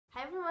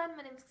Hi everyone,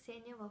 my name is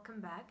Ksenia,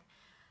 welcome back.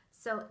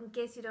 So in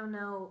case you don't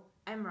know,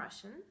 I'm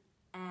Russian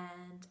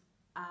and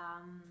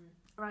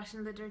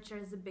Russian literature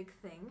is a big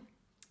thing.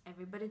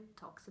 Everybody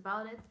talks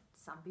about it,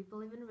 some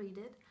people even read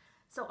it.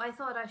 So I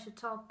thought I should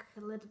talk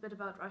a little bit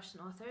about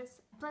Russian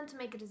authors. I plan to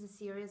make it as a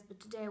series, but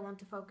today I want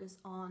to focus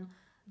on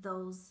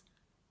those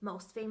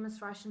most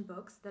famous Russian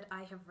books that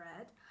I have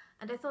read.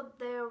 And I thought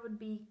there would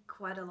be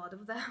quite a lot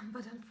of them,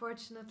 but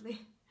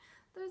unfortunately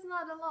there's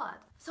not a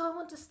lot. So I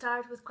want to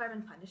start with Crime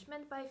and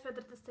Punishment by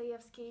Fyodor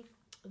Dostoyevsky,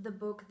 the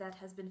book that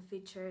has been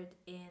featured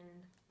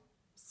in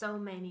so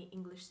many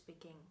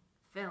English-speaking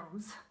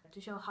films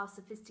to show how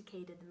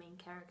sophisticated the main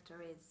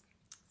character is.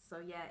 So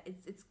yeah,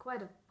 it's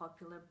quite a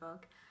popular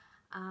book.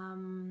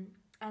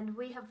 And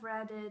we have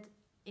read it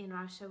in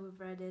Russia, we've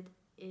read it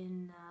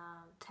in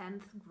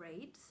 10th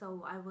grade,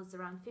 so I was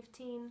around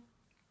 15.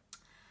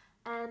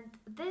 And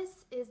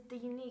this is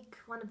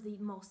one of the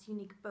most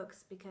unique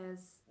books,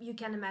 because you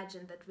can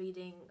imagine that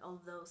reading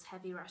all those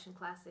heavy Russian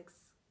classics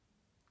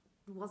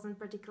wasn't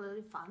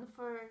particularly fun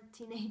for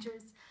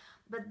teenagers,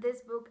 but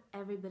this book,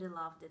 everybody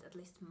loved it, at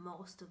least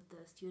most of the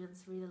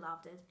students really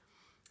loved it.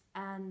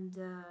 And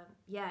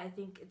yeah, I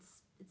think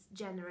it's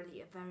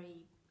generally a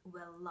very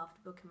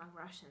well-loved book among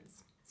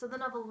Russians. So the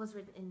novel was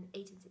written in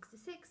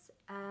 1866,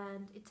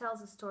 and it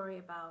tells a story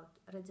about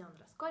Rodion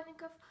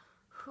Raskolnikov,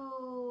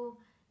 who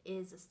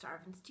is a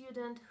starving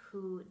student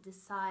who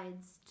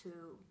decides to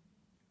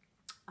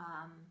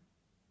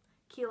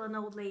kill an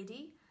old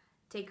lady,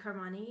 take her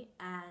money,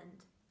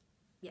 and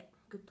yeah,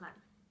 good plan.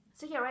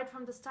 So yeah, right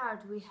from the start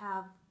we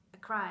have a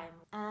crime,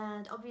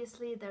 and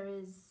obviously there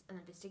is an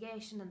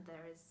investigation and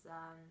there is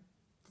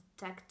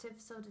detective,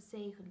 so to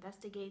say, who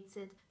investigates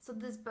it. So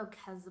this book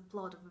has the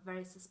plot of a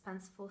very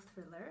suspenseful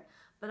thriller,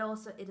 but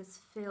also it is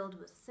filled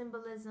with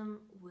symbolism,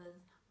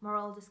 with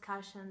moral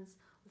discussions,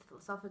 with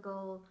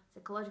philosophical,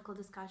 psychological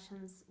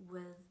discussions,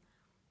 with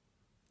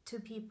two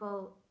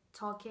people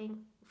talking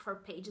for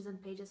pages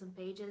and pages and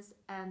pages,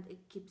 and it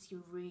keeps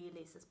you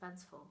really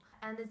suspenseful.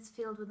 And it's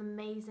filled with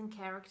amazing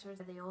characters.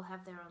 They all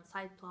have their own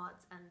side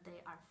plots and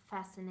they are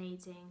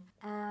fascinating.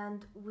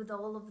 And with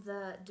all of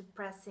the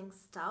depressing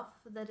stuff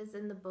that is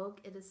in the book,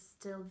 it is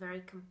still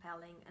very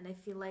compelling. And I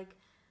feel like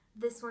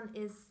this one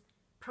is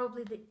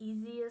probably the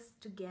easiest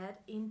to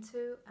get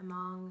into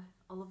among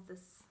all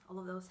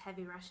of those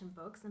heavy Russian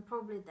books, and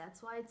probably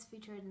that's why it's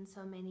featured in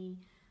so many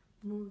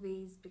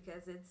movies,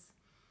 because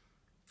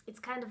it's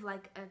kind of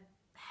like a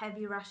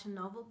heavy Russian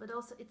novel, but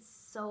also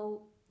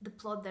the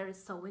plot there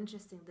is so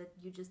interesting that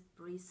you just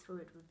breeze through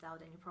it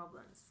without any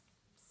problems.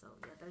 So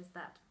yeah, there's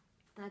that.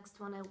 The next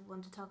one I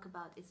want to talk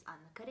about is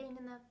Anna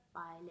Karenina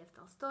by Lev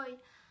Tolstoy,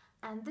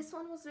 and this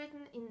one was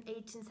written in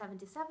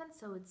 1877,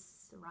 so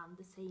it's around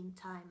the same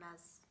time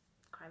as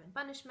Crime and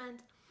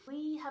Punishment.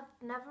 We have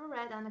never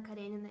read Anna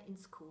Karenina in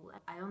school.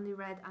 I only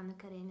read Anna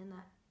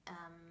Karenina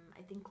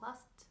I think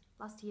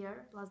last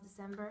year, last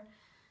December.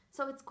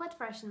 So it's quite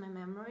fresh in my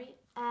memory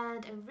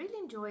and I really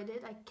enjoyed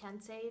it. I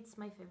can't say it's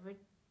my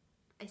favorite.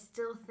 I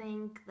still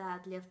think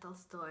that Lev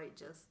Tolstoy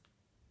just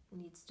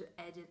needs to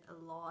edit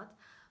a lot,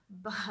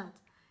 but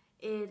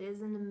it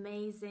is an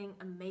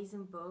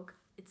amazing book.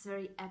 It's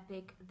very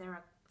epic. There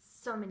are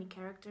so many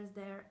characters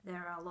there.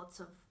 There are lots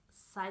of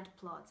side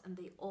plots and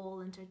they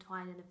all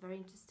intertwine in a very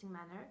interesting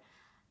manner.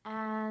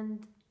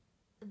 And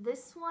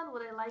this one,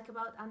 what I like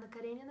about Anna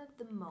Karenina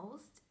the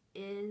most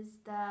is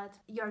that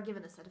you are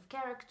given a set of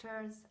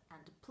characters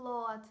and a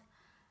plot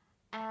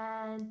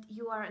and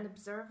you are an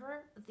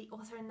observer. The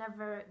author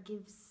never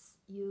gives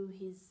you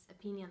his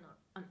opinion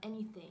on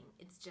anything.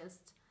 It's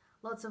just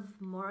lots of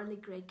morally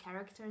great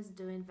characters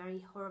doing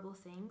very horrible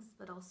things,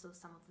 but also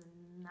some of the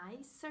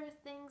nicer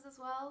things as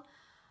well.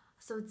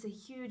 So it's a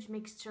huge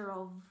mixture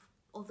of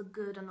all the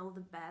good and all the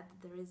bad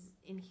that there is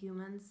in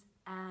humans,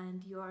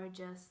 and you are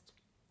just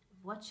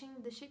watching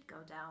the shit go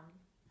down.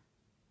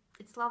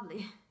 It's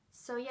lovely.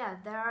 So yeah,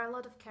 there are a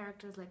lot of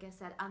characters. Like I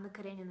said, Anna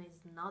Karenina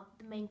is not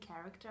the main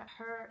character.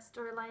 Her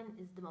storyline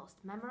is the most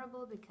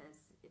memorable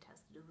because it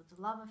has to do with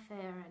the love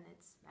affair and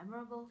it's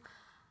memorable.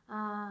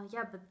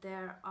 Yeah, but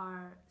there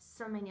are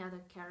so many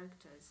other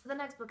characters. The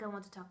next book I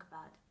want to talk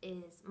about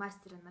is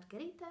Master and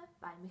Margarita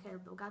by Mikhail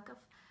Bulgakov.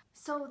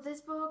 So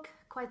this book,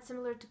 quite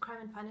similar to Crime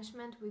and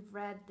Punishment, we've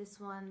read this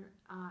one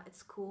at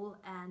school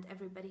and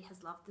everybody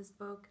has loved this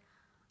book.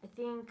 I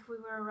think we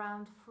were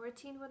around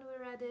 14 when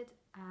we read it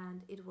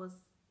and it was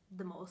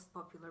the most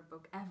popular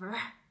book ever.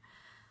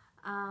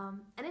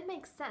 And it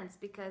makes sense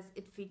because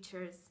it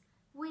features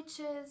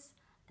witches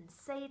and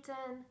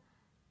Satan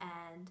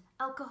and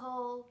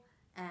alcohol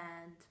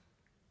and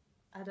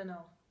I don't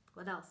know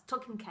what else,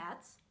 talking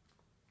cats.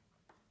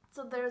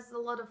 So there's a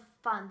lot of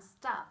fun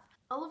stuff.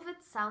 All of it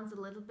sounds a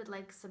little bit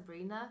like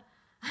Sabrina,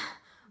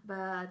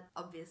 but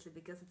obviously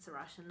because it's a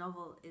Russian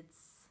novel,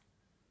 it's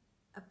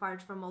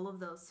apart from all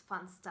of those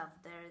fun stuff,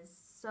 there's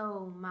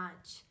so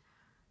much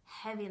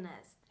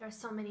heaviness. There are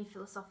so many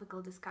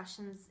philosophical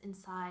discussions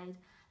inside,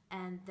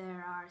 and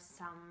there are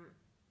some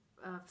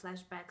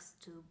flashbacks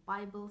to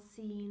Bible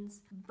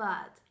scenes,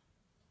 but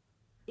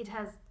It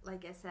has,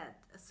 like I said,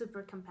 a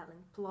super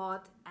compelling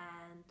plot,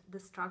 and the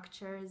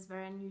structure is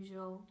very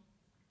unusual.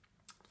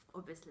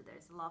 Obviously,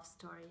 there's a love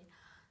story.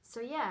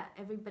 So yeah,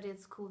 everybody at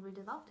school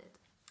really loved it.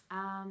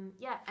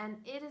 Yeah, and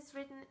it is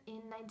written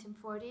in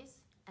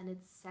 1940s and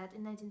it's set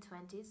in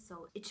 1920s,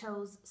 so it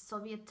shows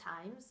Soviet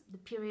times, the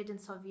period in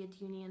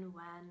Soviet Union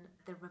when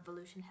the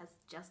revolution has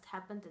just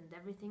happened and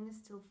everything is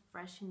still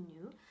fresh and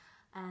new.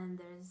 And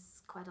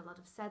there's quite a lot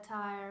of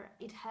satire.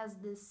 It has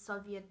this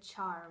Soviet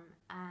charm,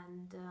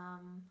 and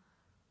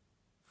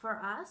for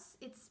us,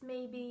 it's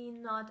maybe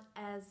not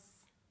as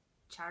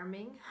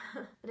charming,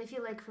 but I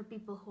feel like for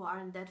people who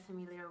aren't that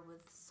familiar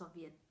with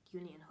Soviet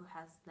Union, who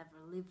has never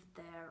lived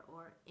there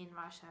or in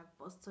Russia,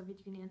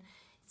 post-Soviet Union,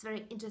 it's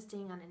very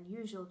interesting and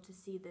unusual to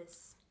see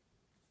this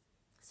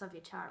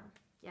Soviet charm.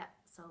 Yeah,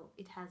 so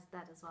it has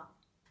that as well.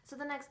 So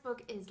the next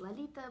book is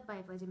Lolita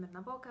by Vladimir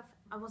Nabokov.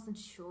 I wasn't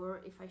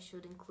sure if I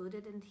should include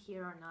it in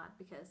here or not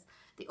because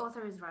the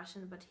author is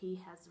Russian, but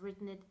he has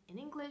written it in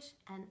English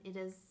and it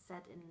is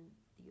set in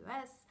the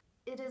US.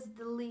 It is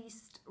the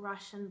least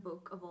Russian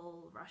book of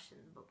all Russian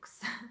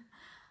books.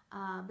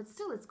 But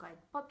still it's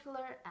quite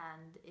popular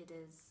and it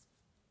is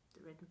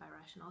written by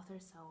Russian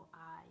authors, so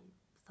I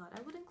thought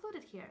I would include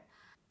it here.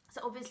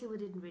 So obviously we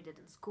didn't read it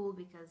in school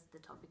because the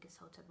topic is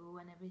so taboo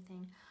and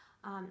everything.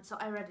 So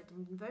I read it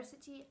in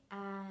university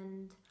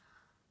and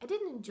I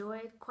didn't enjoy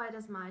it quite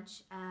as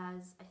much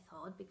as I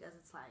thought because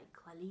it's like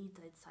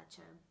Lolita, it's such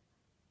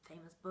a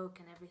famous book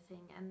and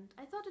everything, and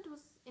I thought it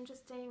was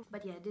interesting,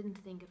 but yeah, I didn't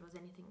think it was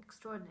anything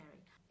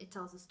extraordinary. It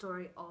tells a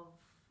story of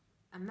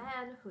a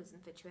man who is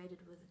infatuated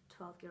with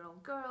a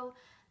 12-year-old girl,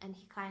 and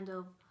he kind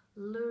of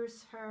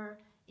lures her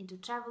into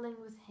traveling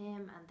with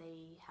him, and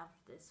they have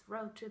this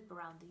road trip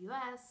around the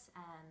US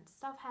and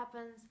stuff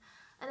happens,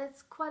 and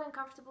it's quite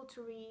uncomfortable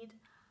to read,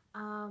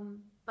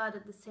 but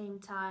at the same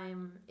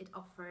time it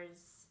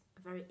offers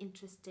a very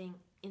interesting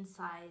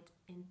insight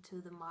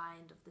into the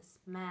mind of this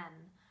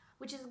man,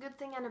 which is a good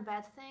thing and a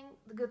bad thing.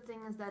 The good thing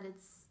is that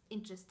it's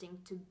interesting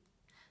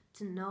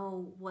to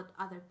know what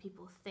other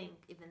people think,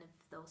 even if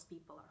those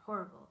people are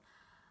horrible.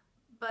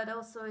 But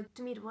also,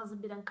 to me, it was a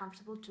bit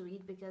uncomfortable to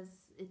read because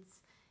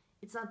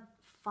it's not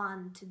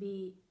fun to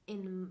be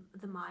in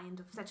the mind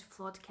of such a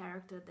flawed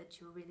character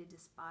that you really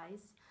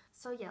despise.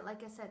 So yeah,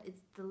 like I said,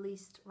 it's the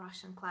least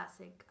Russian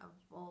classic of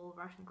all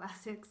Russian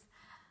classics,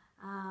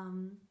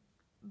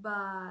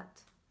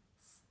 but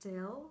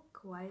still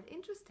quite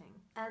interesting.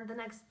 And the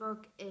next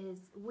book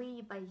is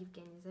We by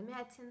Yevgeny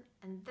Zamyatin,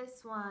 and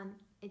this one,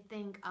 I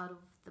think, out of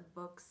the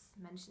books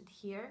mentioned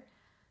here,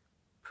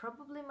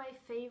 probably my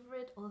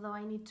favorite, although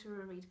I need to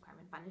reread Crime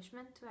and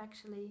Punishment to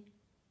actually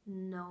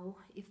know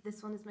if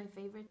this one is my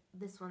favorite.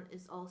 This one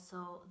is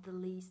also the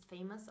least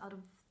famous out of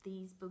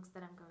these books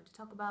that I'm going to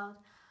talk about,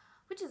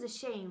 which is a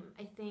shame.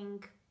 I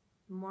think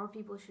more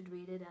people should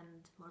read it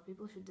and more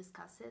people should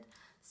discuss it.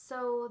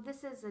 So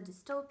this is a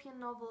dystopian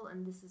novel,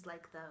 and this is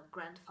like the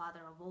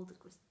grandfather of all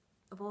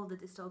the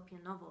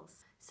dystopian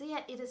novels. So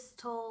yeah, it is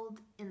told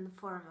in the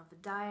form of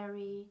a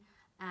diary,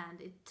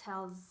 and it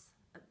tells,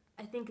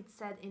 I think it's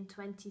set in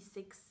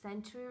 26th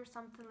century or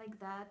something like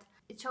that.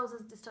 It shows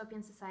us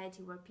dystopian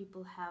society where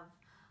people have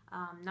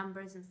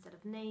numbers instead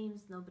of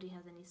names, nobody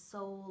has any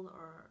soul,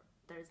 or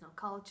there is no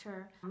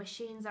culture.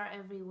 Machines are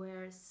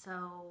everywhere,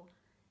 so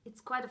it's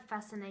quite a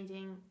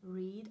fascinating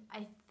read.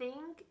 I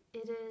think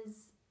it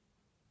is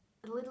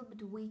a little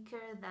bit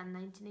weaker than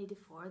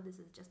 1984. This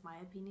is just my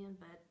opinion,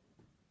 but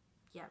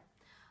yeah.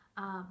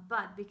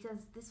 But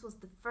because this was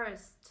the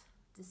first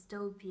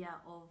dystopia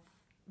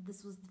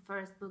this was the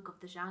first book of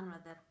the genre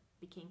that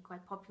became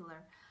quite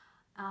popular,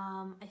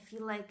 I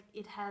feel like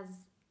it has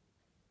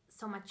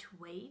so much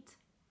weight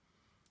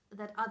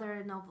that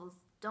other novels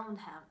don't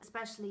have,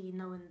 especially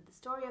knowing the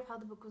story of how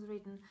the book was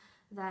written,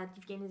 that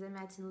Yevgeny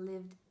Zamyatin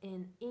lived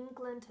in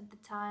England at the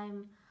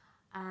time,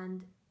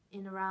 and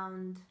in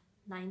around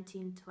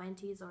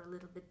 1920s or a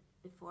little bit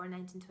before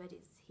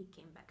 1920s he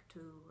came back to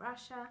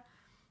Russia,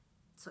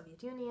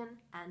 Soviet Union,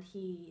 and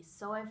he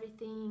saw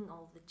everything,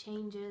 all the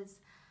changes,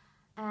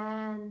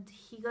 and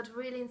he got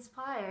really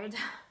inspired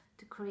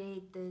to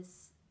create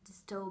this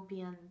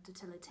dystopian,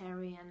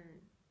 totalitarian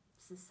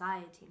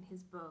society in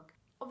his book.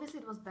 Obviously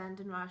it was banned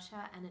in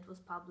Russia and it was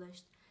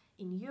published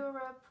in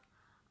Europe,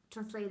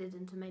 translated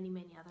into many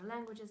other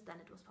languages, then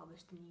it was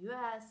published in the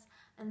US,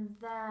 and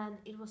then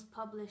it was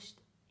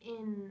published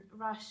in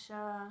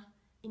Russia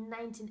in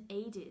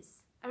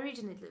 1980s.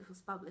 Originally it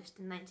was published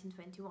in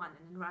 1921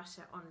 and in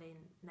Russia only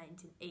in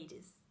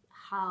 1980s.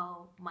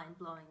 How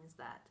mind-blowing is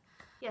that?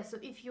 Yeah, so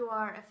if you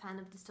are a fan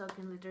of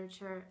dystopian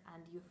literature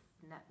and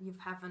you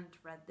haven't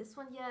read this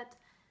one yet,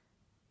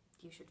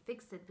 you should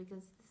fix it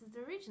because this is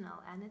the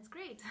original and it's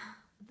great.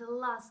 The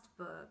last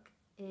book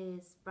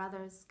is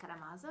Brothers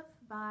Karamazov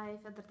by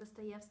Fyodor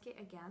Dostoyevsky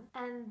again,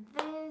 and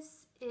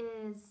this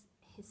is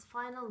his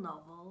final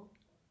novel.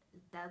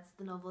 That's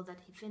the novel that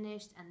he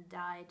finished and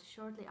died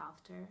shortly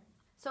after.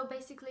 So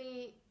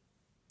basically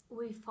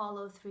we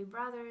follow three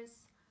brothers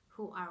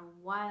who are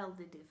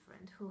wildly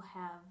different, who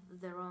have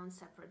their own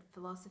separate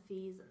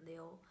philosophies, and they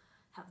all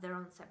have their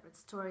own separate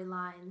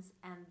storylines,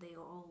 and they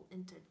all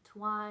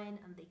intertwine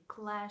and they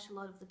clash a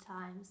lot of the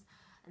times.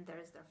 And there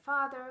is their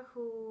father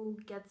who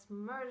gets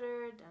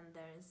murdered, and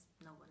there is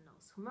no one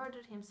knows who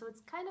murdered him. So it's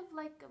kind of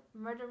like a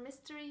murder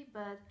mystery,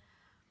 but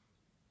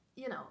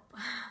you know,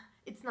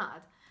 it's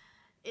not.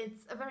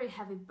 It's a very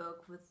heavy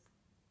book with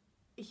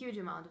a huge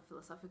amount of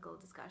philosophical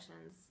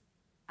discussions,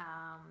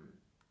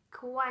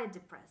 quite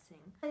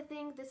depressing. I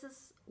think this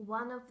is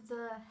one of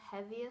the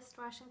heaviest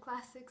Russian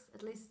classics,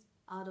 at least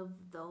out of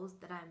those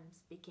that I'm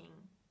speaking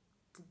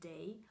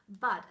today.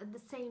 But at the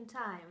same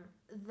time,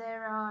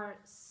 there are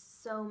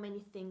so many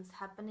things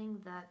happening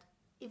that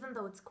even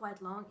though it's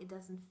quite long, it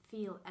doesn't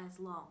feel as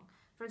long.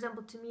 For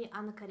example, to me,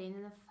 Anna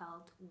Karenina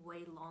felt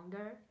way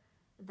longer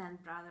than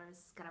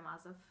Brothers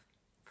Karamazov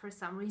for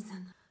some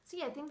reason. So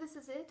yeah, I think this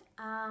is it.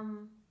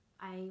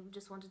 I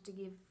just wanted to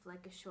give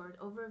like a short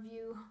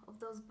overview of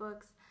those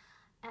books,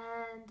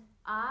 and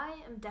I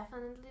am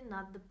definitely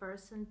not the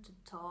person to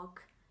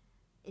talk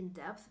in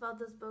depth about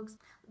those books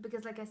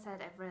because, like I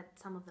said, I've read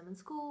some of them in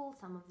school,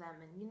 some of them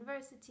in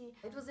university.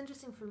 It was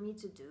interesting for me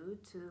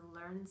to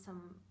learn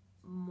some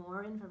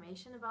more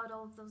information about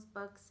all of those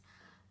books,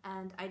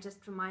 and I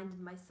just reminded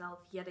myself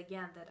yet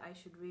again that I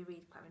should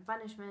reread Crime and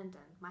Punishment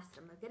and Master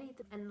and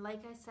Margarita. And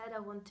like I said, I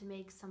want to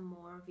make some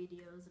more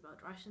videos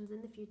about Russians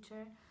in the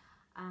future,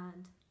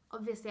 and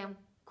obviously I'm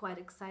quite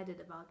excited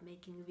about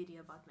making a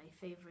video about my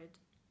favorite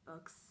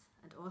books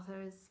and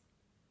authors,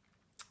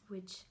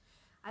 which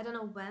I don't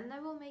know when I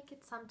will make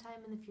it,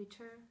 sometime in the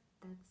future.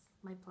 That's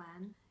my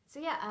plan. So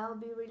yeah, I'll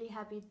be really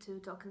happy to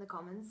talk in the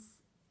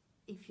comments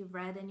if you've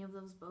read any of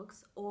those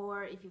books,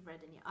 or if you've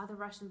read any other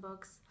Russian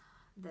books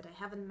that I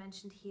haven't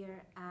mentioned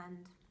here,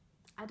 and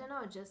I don't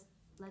know, just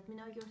let me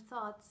know your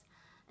thoughts,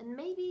 and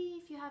maybe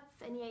if you have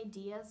any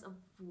ideas of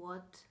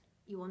what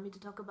you want me to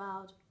talk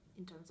about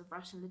in terms of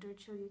Russian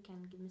literature, you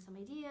can give me some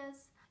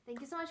ideas.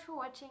 Thank you so much for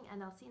watching,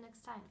 and I'll see you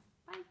next time.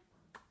 Bye!